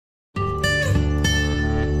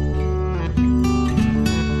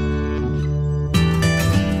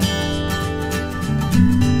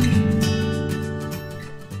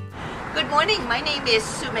morning, my name is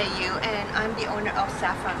Su-Mei Yu and I'm the owner of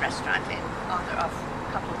Saffron restaurant and author of a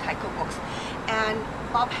couple of Thai cookbooks. And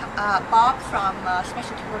Bob from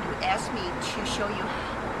Specialty Produce asked me to show you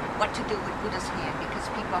what to do with Buddha's hand because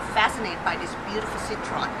people are fascinated by this beautiful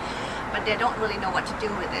citron, but they don't really know what to do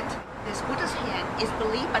with it. This Buddha's hand is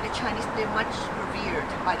believed by the Chinese, they're much revered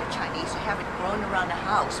by the Chinese to have it grown around the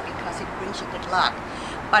house because it brings you good luck.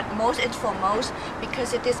 But most and foremost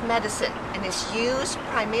because it is medicine and it's used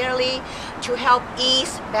primarily to help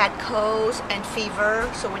ease bad colds and fever.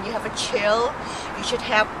 So when you have a chill, you should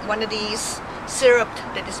have one of these syrup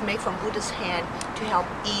that is made from Buddha's hand to help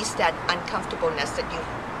ease that uncomfortableness that you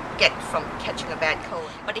get from catching a bad cold.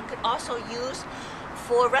 But it could also use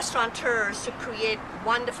for restaurateurs to create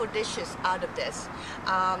wonderful dishes out of this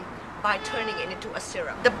by turning it into a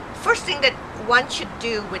syrup. The first thing that one should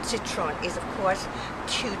do with citron is, of course,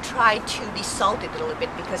 to try to desalt it a little bit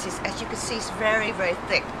because it's, as you can see, it's very, very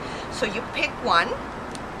thick. So you pick one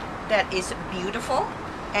that is beautiful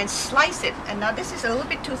and slice it. And now this is a little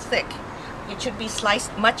bit too thick. It should be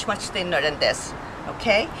sliced much, much thinner than this.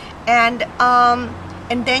 Okay, and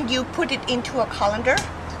then you put it into a colander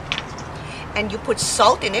and you put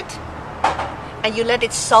salt in it and you let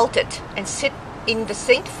it salt it and sit in the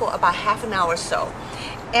sink for about half an hour or so.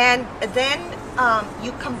 And then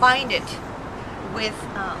you combine it with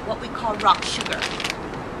what we call rock sugar.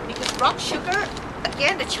 Because rock sugar,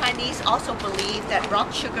 again, the Chinese also believe that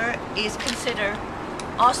rock sugar is considered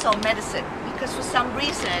also medicine because for some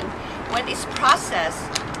reason when it's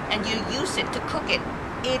processed and you use it to cook it,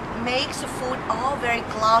 it makes the food all very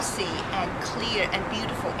glossy and clear and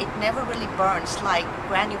beautiful. It never really burns like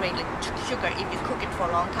granulated sugar. If you cook it for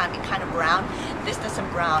a long time, it kind of brown. This doesn't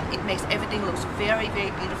brown. It makes everything looks very,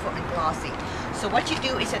 very beautiful and glossy. So what you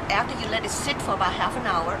do is that after you let it sit for about half an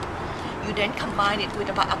hour, you then combine it with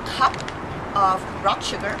about a cup of rock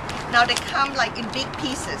sugar. Now they come like in big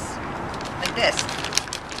pieces, like this.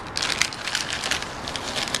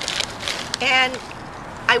 And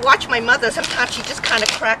I watch my mother, sometimes she just kind of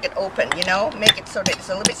crack it open, you know, make it so that it's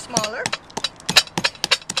a little bit smaller.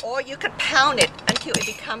 Or you could pound it until it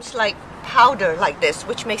becomes like powder like this,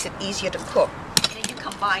 which makes it easier to cook. Then you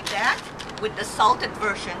combine that with the salted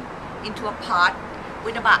version into a pot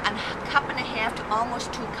with about a cup and a half to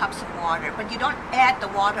almost 2 cups of water. But you don't add the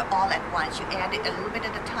water all at once. You add it a little bit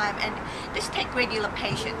at a time. And this takes regular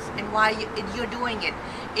patience. And while you're doing it,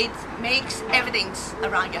 it makes everything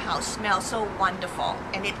around your house smell so wonderful.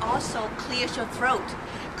 And it also clears your throat,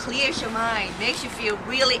 clears your mind, makes you feel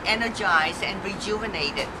really energized and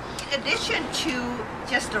rejuvenated. In addition to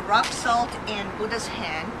just the rock salt and Buddha's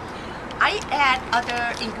hand, I add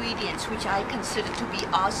other ingredients which I consider to be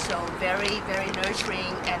also very, very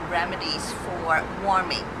nurturing and remedies for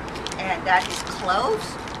warming. And that is cloves,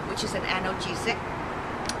 which is an analgesic,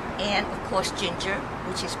 and of course ginger,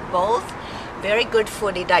 which is both very good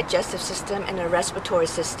for the digestive system and the respiratory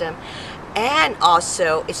system. And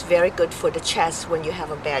also it's very good for the chest when you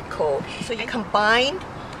have a bad cold. So you combine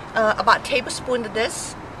about a tablespoon of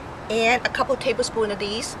this and a couple tablespoons of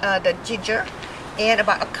these, the ginger, and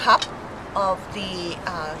about a cup of the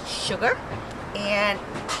sugar and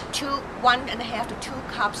 1.5 to 2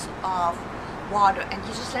 cups of water, and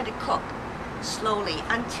you just let it cook slowly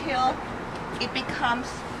until it becomes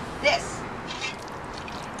this.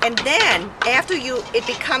 And then after it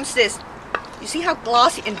becomes this, you see how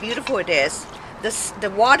glossy and beautiful it is. The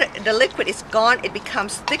water, the liquid is gone, it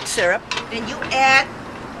becomes thick syrup. Then you add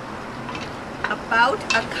about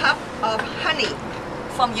a cup of honey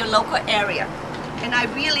from your local area. And I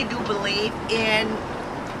really do believe in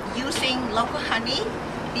using local honey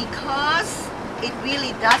because it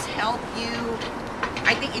really does help you.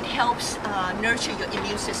 I think it helps nurture your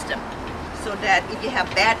immune system so that if you have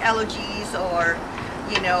bad allergies or,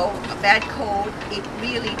 you know, a bad cold, it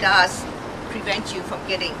really does prevent you from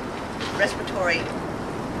getting respiratory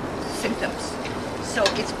symptoms. So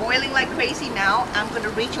it's boiling like crazy now. I'm going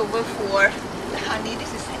to reach over for the honey.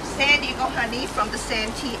 This is San Diego honey from the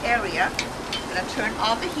Santee area. I'm going to turn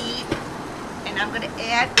off the heat and I'm going to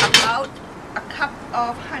add about a cup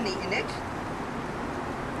of honey in it.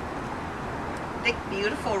 Thick,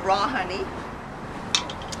 beautiful raw honey.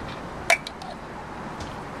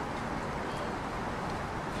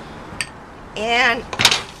 And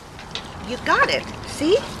you got it.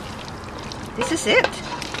 See? This is it.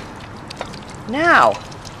 Now,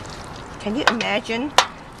 can you imagine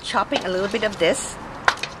chopping a little bit of this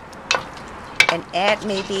and add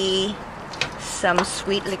maybe some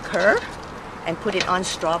sweet liqueur and put it on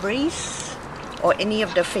strawberries or any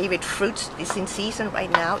of the favorite fruits is in season right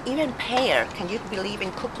now. Even pear. Can you believe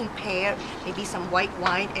in cooking pear? Maybe some white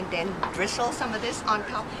wine and then drizzle some of this on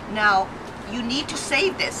top. Now, you need to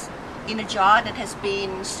save this in a jar that has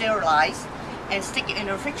been sterilized and stick it in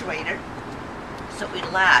the refrigerator so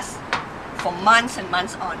it lasts for months and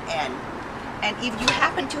months on end. And if you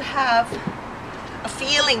happen to have a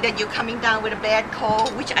feeling that you're coming down with a bad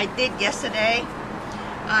cold, which I did yesterday,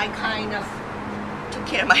 I kind of took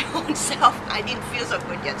care of my own self. I didn't feel so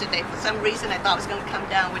good yesterday. For some reason I thought I was going to come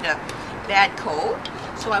down with a bad cold.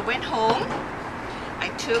 So I went home. I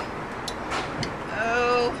took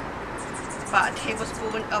about a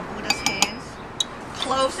tablespoon of Buddha's hands,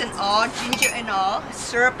 cloves and all, ginger and all,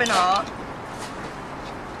 syrup and all.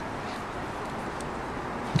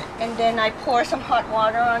 And then I pour some hot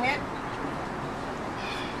water on it.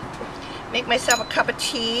 Make myself a cup of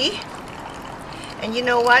tea. And you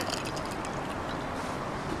know what?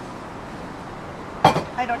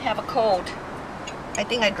 I don't have a cold. I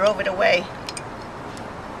think I drove it away.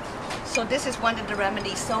 So this is one of the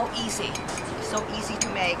remedies, so easy to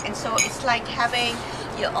make. And so it's like having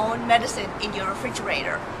your own medicine in your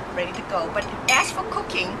refrigerator, ready to go. But as for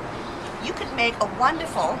cooking, you could make a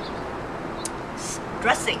wonderful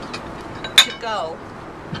dressing to go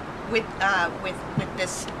with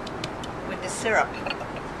this syrup.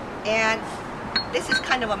 And this is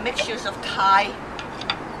kind of a mixture of Thai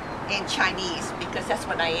and Chinese, because that's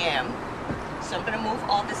what I am. So I'm going to move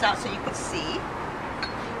all this out so you can see.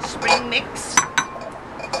 Spring mix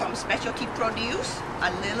from specialty produce,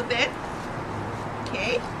 a little bit.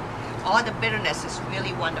 Okay, all the bitterness is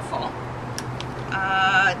really wonderful.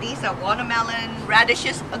 These are watermelon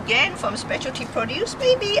radishes, again from specialty produce.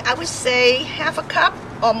 Maybe I would say half a cup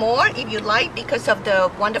or more if you like, because of the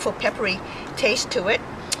wonderful peppery taste to it.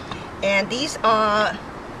 And these are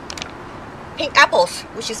pink apples,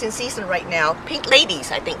 which is in season right now. Pink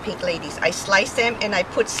ladies, I think pink ladies. I sliced them and I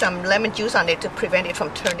put some lemon juice on it to prevent it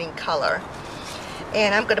from turning color.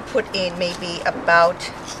 And I'm gonna put in maybe about,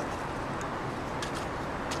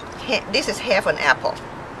 this is half an apple.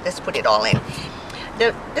 Let's put it all in.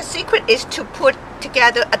 The secret is to put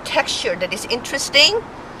together a texture that is interesting,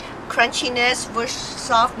 crunchiness versus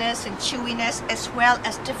softness and chewiness, as well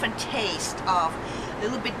as different taste of a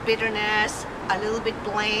little bit bitterness, a little bit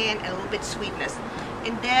bland, and a little bit sweetness.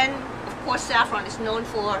 And then, of course, Saffron is known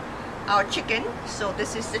for our chicken. So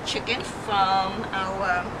this is the chicken from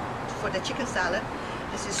our, for the chicken salad.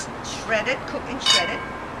 This is shredded, cooked and shredded.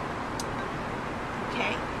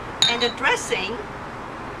 Okay, and the dressing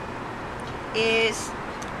is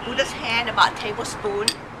Buddha's hand, about a tablespoon,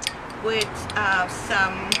 with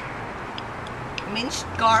some minced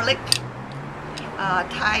garlic,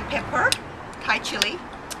 Thai pepper, Thai chili,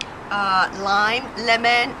 lime,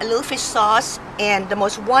 lemon, a little fish sauce, and the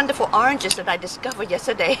most wonderful oranges that I discovered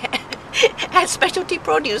yesterday at specialty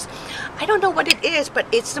produce. I don't know what it is, but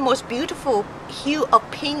it's the most beautiful hue of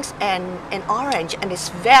pinks and orange, and it's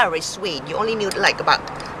very sweet. You only need like about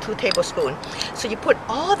 2 tablespoons. So you put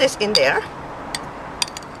all this in there.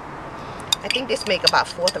 I think this makes about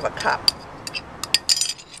 1/4 of a cup.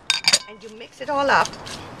 And you mix it all up.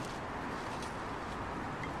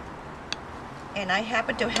 And I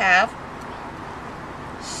happen to have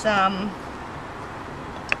some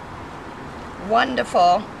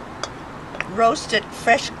wonderful roasted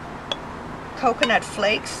fresh coconut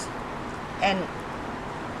flakes and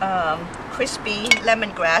crispy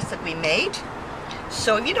lemongrass that we made.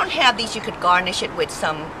 So if you don't have these, you could garnish it with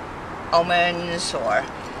some almonds or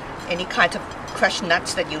any kind of crushed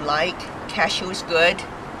nuts that you like. Cashew is good.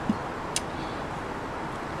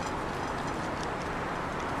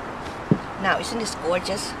 Now, isn't this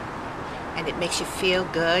gorgeous? And it makes you feel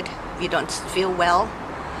good. If you don't feel well,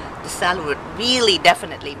 the salad would really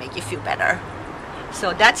definitely make you feel better.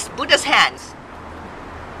 So that's Buddha's hands.